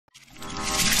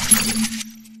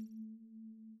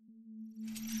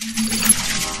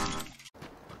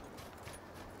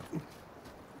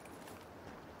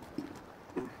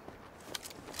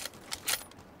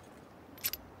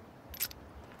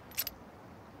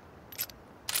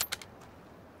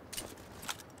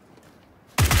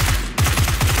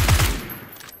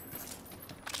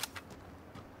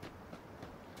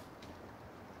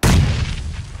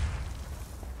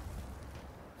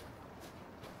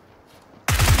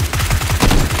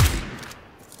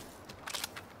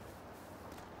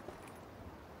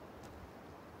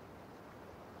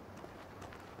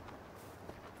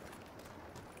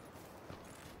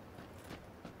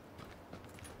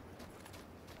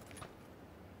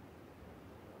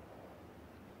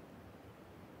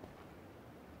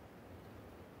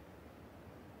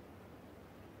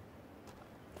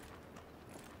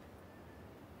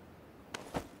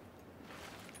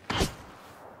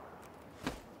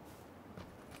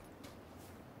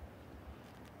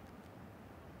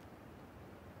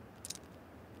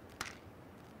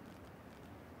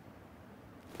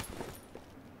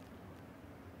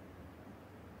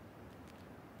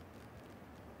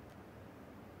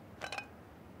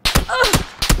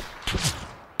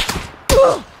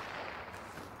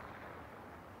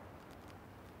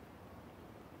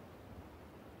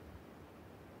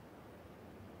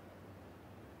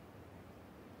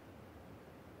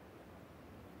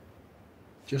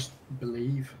Just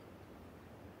believe.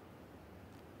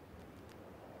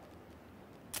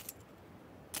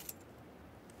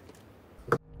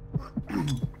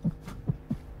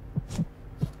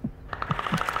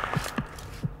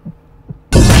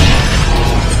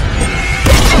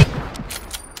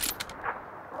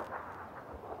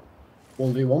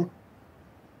 One v one.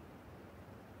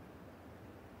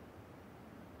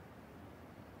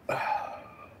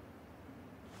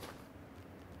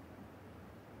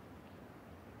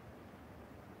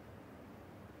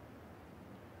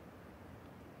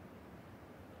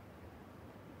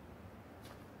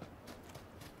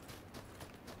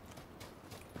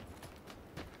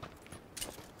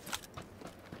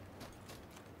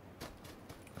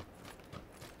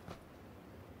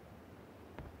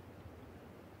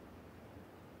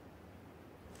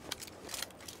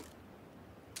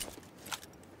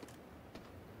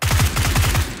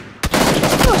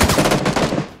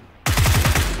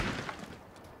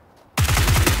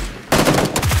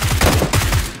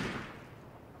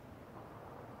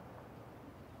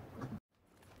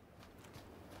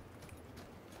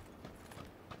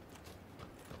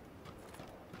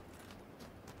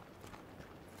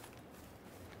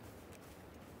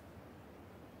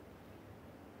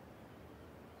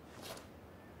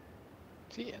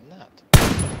 Is he in that?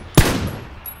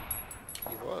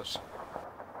 He was.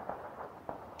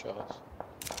 Jaws.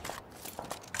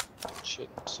 Shit,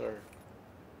 sir.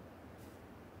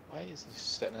 Why is he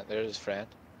sitting out there as his friend?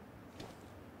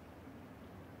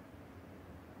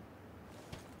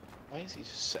 Why is he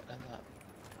just sitting in that?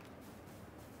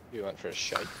 You went for a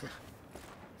shite.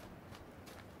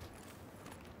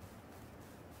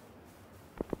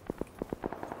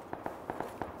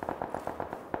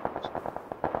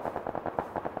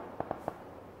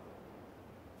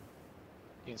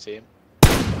 You can see him.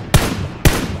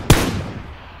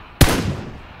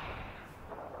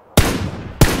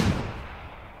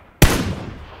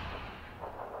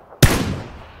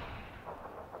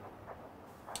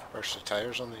 Burst the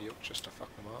tires on the yoke just to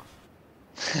fuck them off.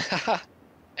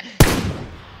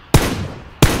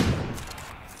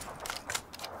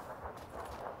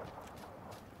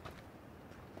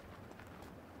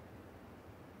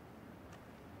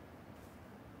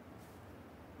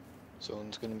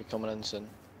 Someone's gonna be coming in soon.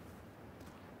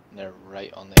 And they're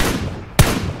right on the Yeah,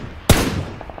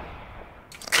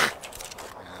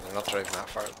 they're not driving that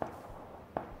far.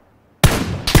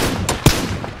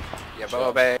 Yeah,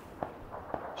 Bobby.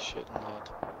 shit and lad.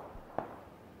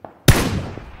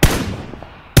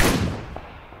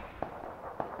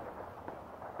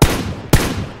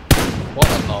 What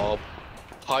a knob.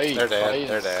 How, They're dead,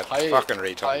 they're dead. Fucking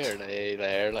retards. Why are they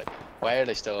there? Like, why are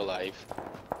they still alive?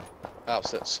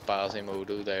 Absolute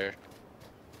Spazimodo there.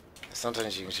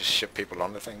 Sometimes you can just ship people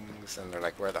onto things and they're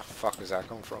like, where the fuck does that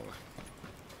come from?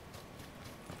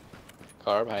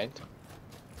 Car behind.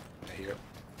 I hear it.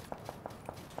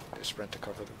 They sprint to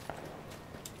cover them.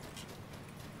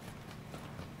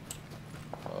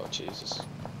 Oh Jesus.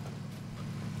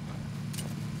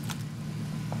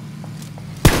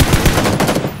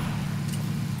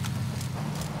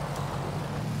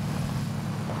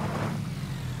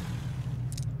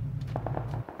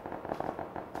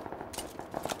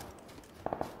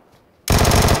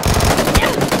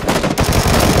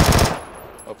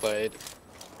 Well played.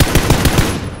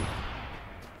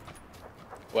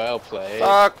 Well played.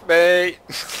 Fuck me!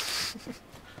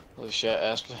 Holy shit,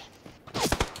 Ashley.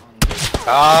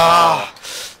 Ah!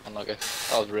 Unlucky.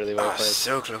 That was really well played.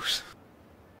 So close.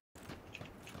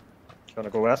 Gonna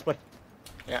go Westley?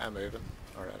 Yeah, I'm moving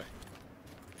already.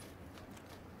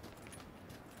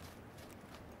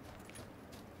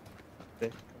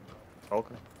 Okay.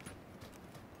 Okay.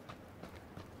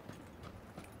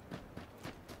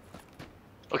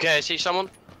 Okay, I see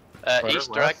someone. Where? East,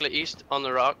 Where? directly east, on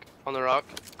the rock,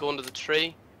 going to the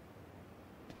tree.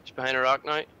 He's behind a rock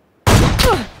now.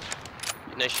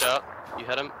 Nice shot. You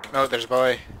hit him. No, there's a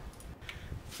boy.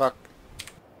 Fuck.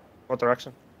 What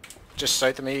direction? Just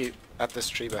south of me, at this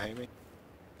tree behind me.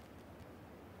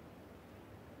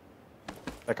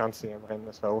 I can't see him behind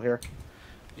this hill here.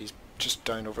 He's just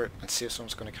down over it, and see if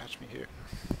someone's gonna catch me here.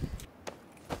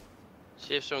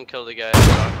 See if someone killed the guy on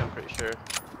the rock, I'm pretty sure.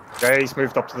 Yeah, he's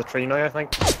moved up to the tree now, I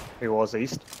think. He was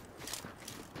east.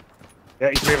 Yeah,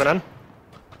 he's moving in.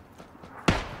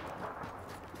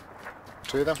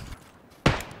 Two of them.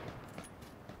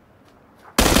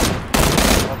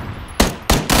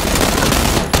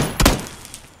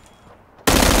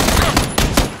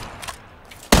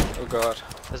 Oh god.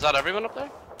 Is that everyone up there?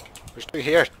 There's two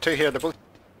here, they're both.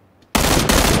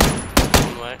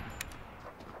 One way.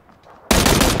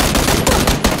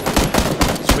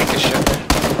 It's weak as shit there.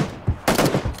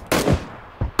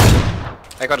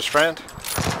 I got his friend.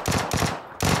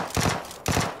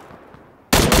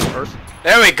 First.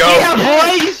 There we go!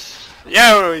 Yeah, boys!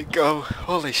 There we go!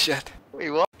 Holy shit. We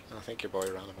won. I think your boy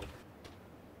ran him over.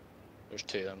 There's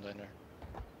two of them down there.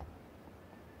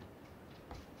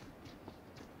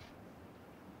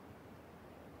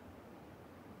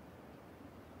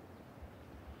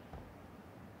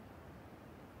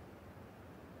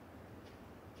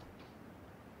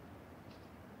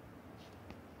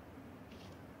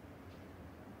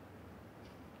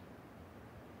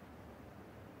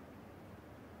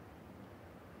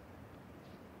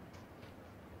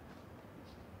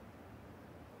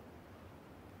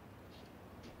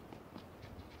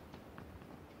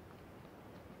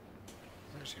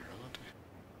 Where's he running to?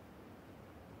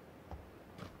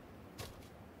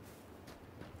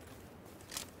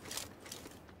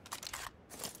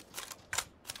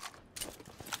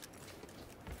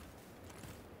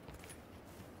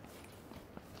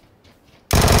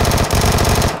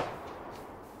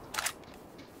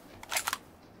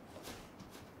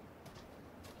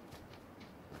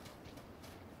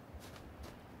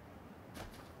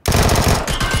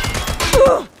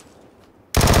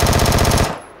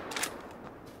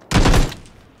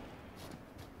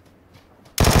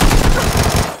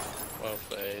 Well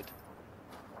played.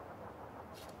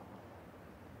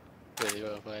 Really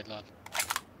well played, lad.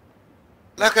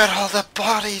 Look at all the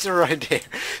bodies around here!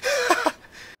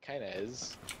 Kinda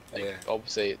is. Like, Yeah.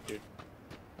 obviously, you're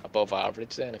above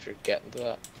average then if you're getting to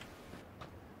that.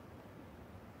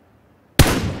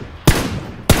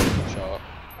 Shot.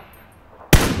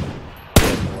 You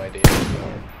have no idea who you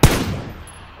are.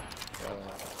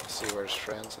 Let's see where his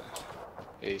friend's at.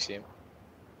 Yeah, you see him.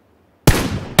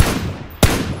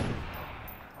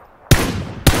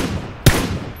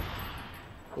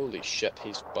 Holy shit,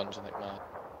 he's bunging like mad.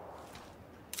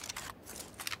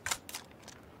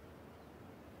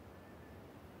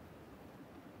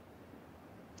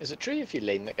 Is it true if you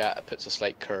lean the guy, it puts a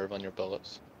slight curve on your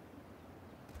bullets?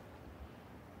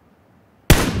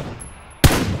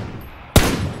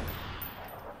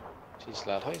 Jeez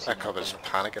lad, how is he That not cupboard's dead?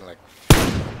 panicking like.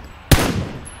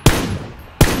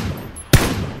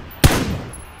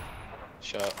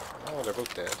 Shot. Oh, they're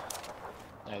both dead.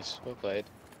 Nice, well played.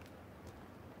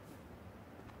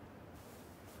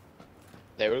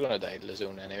 They were gonna die to the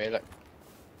zone anyway, like.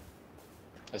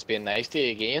 It's been nice to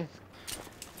you again.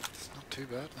 It's not too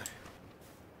bad now.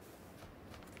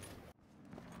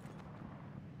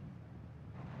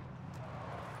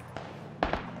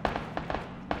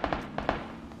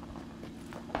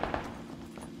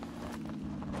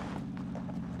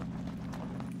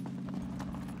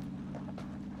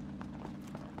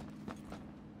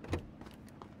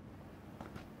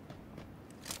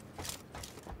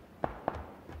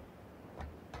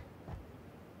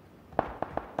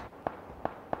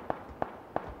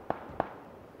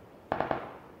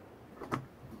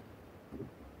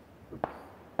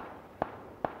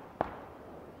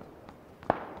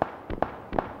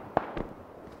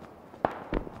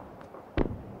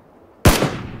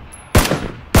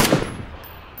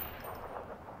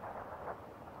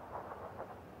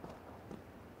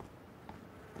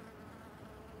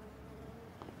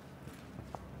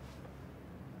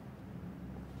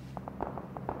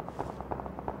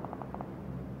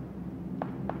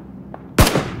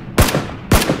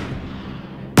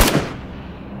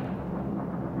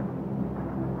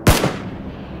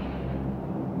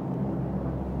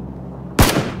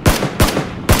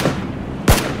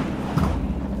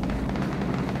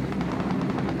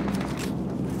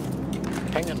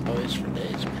 Pinging boys for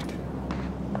days, mate.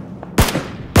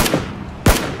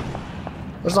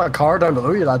 There's not a car down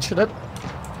below you, lad, should it?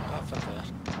 Oh, fuck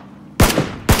that.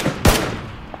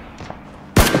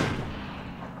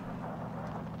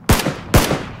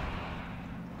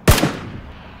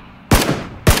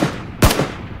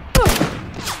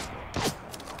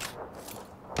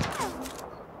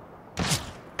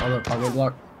 On the power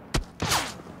block.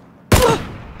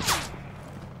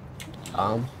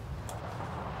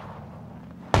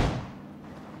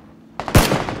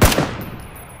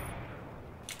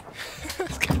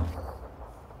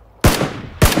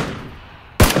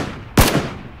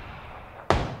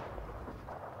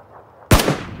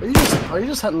 Are you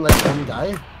just hitting like one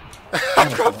guy?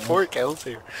 I've got 4 kills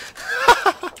here.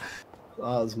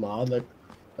 That's mad. Like,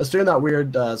 it's doing that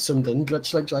weird zoomed in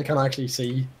glitch. Like, I can actually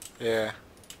see. Yeah.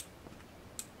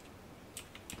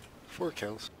 4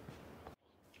 kills.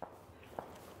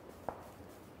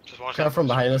 Just watch Guy from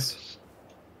behind us.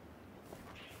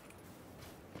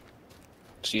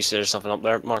 So you say there's something up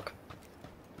there, Mark?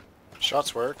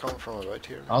 Shots were coming from about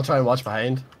here. I'll try and watch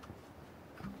behind.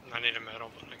 I need a medal,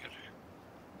 but I get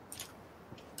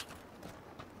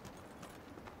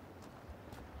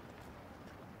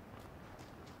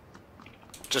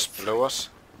just below us.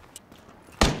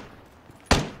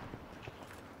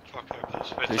 Fuck,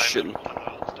 there's Who's shooting?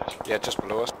 Yeah, just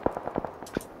below us.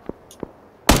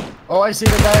 Oh, I see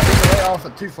the guy. He's way off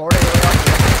at 240. Way off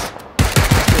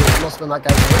the must have been that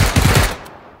guy.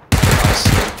 I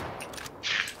see him.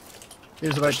 He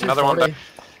was about There's another one 240.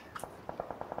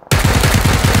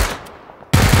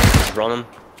 He's running.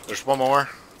 There's one more.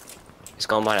 He's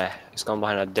gone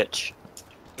behind a ditch.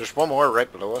 There's one more right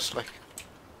below us, like.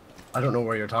 I don't know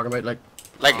where you're talking about. Like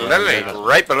Literally, yeah.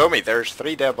 right below me, there's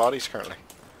 3 dead bodies currently.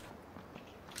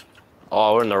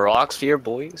 Oh, we're in the rocks here,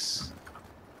 boys.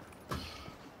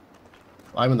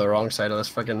 I'm on the wrong side of this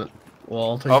freaking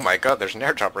wall too. Oh my god, there's an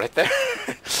airdrop right there.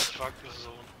 Fuck, this is the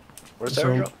one. Where's So-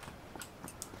 the airdrop?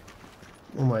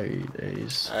 Oh my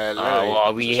days. Oh, Literally,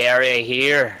 well, we area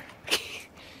here.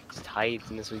 Just hide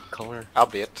in this wee corner.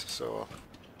 albeit, so.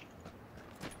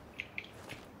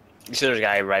 You see there's a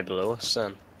guy right below us,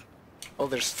 then. Oh,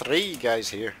 there's 3 guys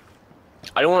here.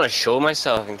 I don't want to show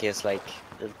myself in case, like,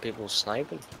 there's people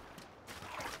sniping.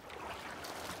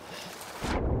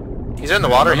 He's in the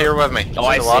water here with me. He's Oh,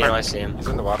 in the water. I see him. He's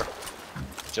in the water.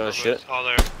 Just shoot. Oh,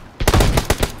 there.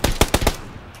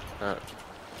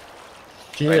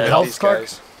 Do you need Right, help, These Clark?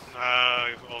 guys.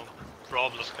 Well,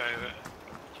 rob this guy.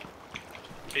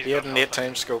 He's He had got an health.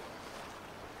 8-time scope.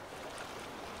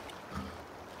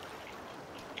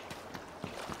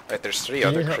 Right, there's 3 Can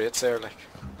other you help? crates there, like.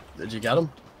 Did you get him?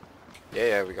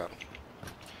 Yeah, we got him.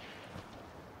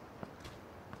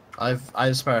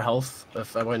 I've spare health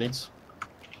if anyone needs.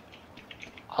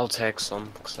 I'll take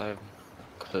some, because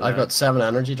I've got 7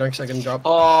 energy drinks I can drop.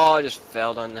 Oh, I just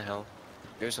fell down the hill.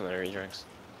 Give me some energy drinks.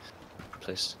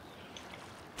 Please.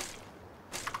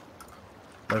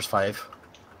 There's 5.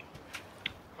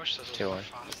 Wish this was Too so hard.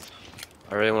 fast.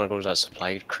 I really want to go to that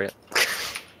supply crate.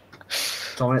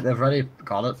 So they've already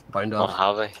got it. Bound Oh, off.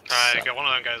 have they? Alright, get one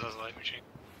of them guys has a light machine.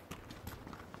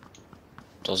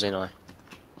 Does he now?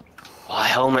 Oh,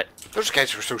 helmet! Those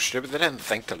guys were so stupid, they didn't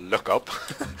think to look up.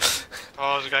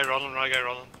 Oh, there's a guy running, right guy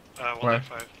running.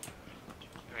 195.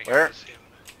 Where?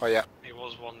 Oh yeah, He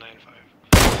was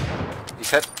 195. he's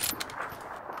hit.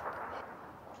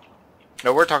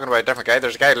 No, we're talking about a different guy.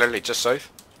 There's a guy literally just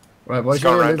south. Right, boys, He's we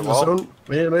gone need to around move the the wall. zone.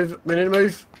 We need to move. We need to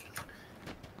move.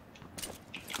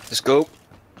 Let's go.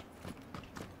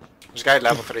 There's a guy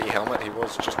level 3 helmet, he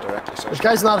was just directly There's south.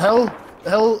 guys in that hill. The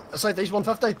hill, southeast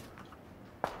 150.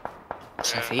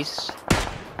 Southeast.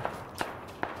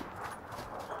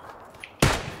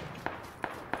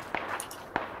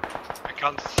 I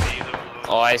can't see them.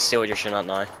 Oh, I see what you're shooting at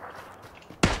now.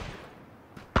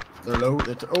 They're low.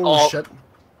 Oh, Oh. shit.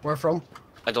 Where from?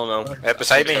 I don't know.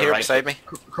 Beside me, They're here right. beside me.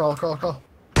 Crawl, crawl, crawl.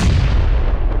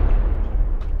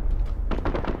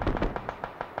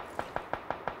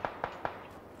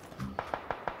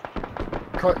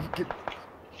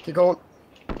 Keep going.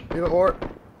 A bit more.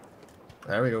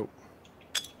 There we go.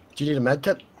 Do you need a med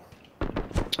kit?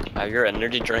 I have your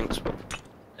energy drinks, but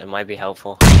it might be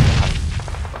helpful.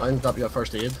 I can drop you a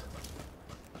first aid.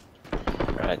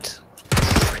 Right.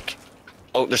 Frick.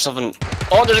 Oh, there's something.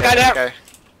 Oh, there's a guy there! Okay.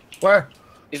 Where?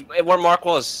 He's where Mark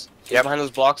was. He's Yep. behind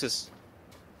those boxes.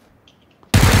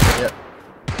 Yeah.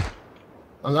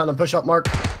 I'm letting him push up, Mark.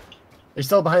 He's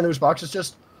still behind those boxes,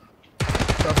 just.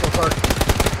 Careful, Clark.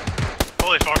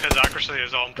 Holy fuck, his accuracy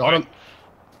is on Got him. point.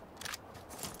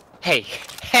 Hey!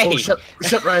 Hey! Oh shit,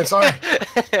 shit, Ryan, sorry.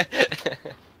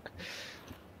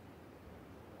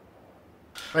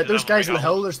 Right, there's guys in the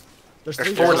hill. There's There's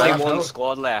 3 four guys There's in like the one hill.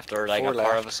 squad left, or like Four a part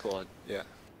left. of a squad. Yeah.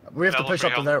 We have to Level push 3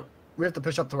 up to hill. there. We have to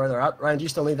push up to where they're at. Ryan, do you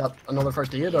still need that another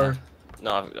first aid, or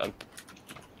No,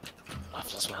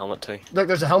 I've lost my helmet too. look?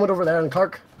 There's a helmet over there, and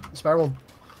Clark, spare one.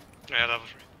 Yeah, level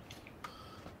 3.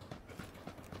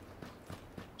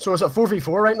 So is it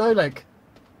 4v4 right now? Like,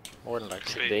 More than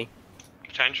likely. Could be.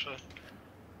 Potentially.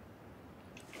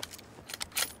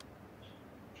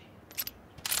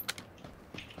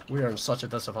 we are in such a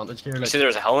disadvantage here. You Like, see,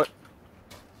 there's a helmet.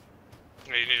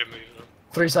 Yeah, you need to move them.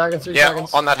 3 seconds, 3 Yeah,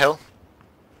 seconds. on that hill.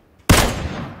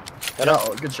 Yeah,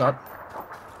 oh, good shot.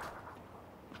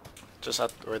 Just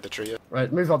at where the tree is.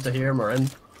 Right, move up to here, and we're in.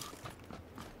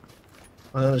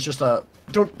 And then it's just a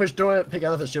don't push, don't pick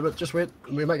anything stupid. Just wait.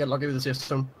 We might get lucky with the safe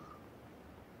zone.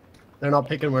 They're not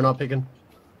picking. We're not picking.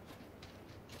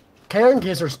 Care in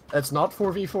case it's not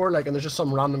 4v4, like, and there's just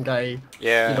some random guy.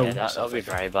 Yeah. You know, Yeah, that would be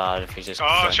very bad if he just. Oh,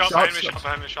 shot Shots, behind me, shots. shot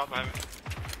behind me, shot behind me.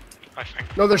 I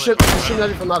think. No, they're shooting at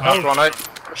you from that Last hill. one out.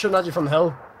 They're shooting at you from the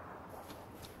hill.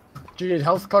 Do you need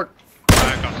health, Clark? I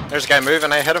got him. There's a guy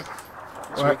moving, I hit him.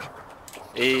 This Right. week.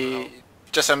 He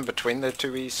just in between the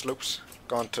 2 wee slopes.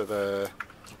 Gone to the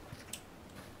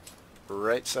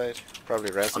right side.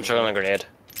 Probably res. I'm chugging a grenade.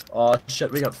 Oh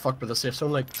shit, we got fucked with the safe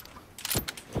zone, like.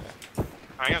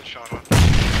 I got shot at.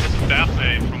 This is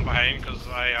definitely from behind because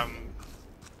I am.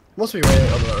 Must be way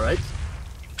on the right.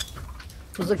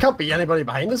 Because there can't be anybody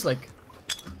behind us, like.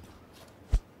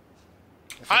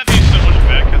 I've used so much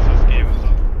back as this game is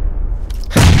up.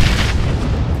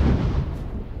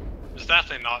 It's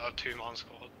definitely not a 2-man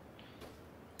squad.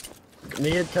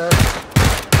 Need car.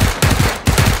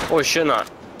 Oh, shit, not.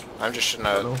 I'm just shooting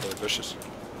out the bushes.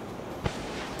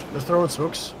 They're throwing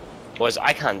smokes. Boys,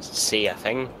 I can't see a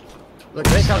thing. Look,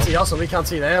 they can't see us and we can't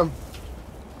see them.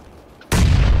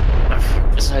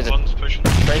 This is how the One's pushing.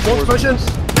 One's pushing!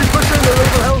 He's pushing! They're over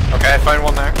the hill! Okay, I found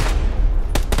one there.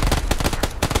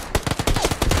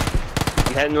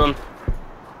 I'm hitting one.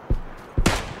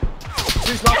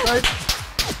 He's knocked out.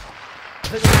 I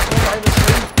think there's one behind the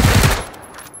screen.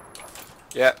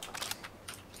 Yeah.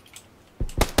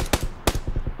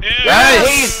 Yeah! Yes!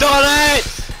 He's done it!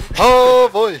 Oh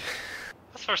boy! That's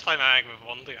the first time I think we've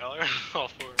won together. All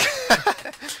four.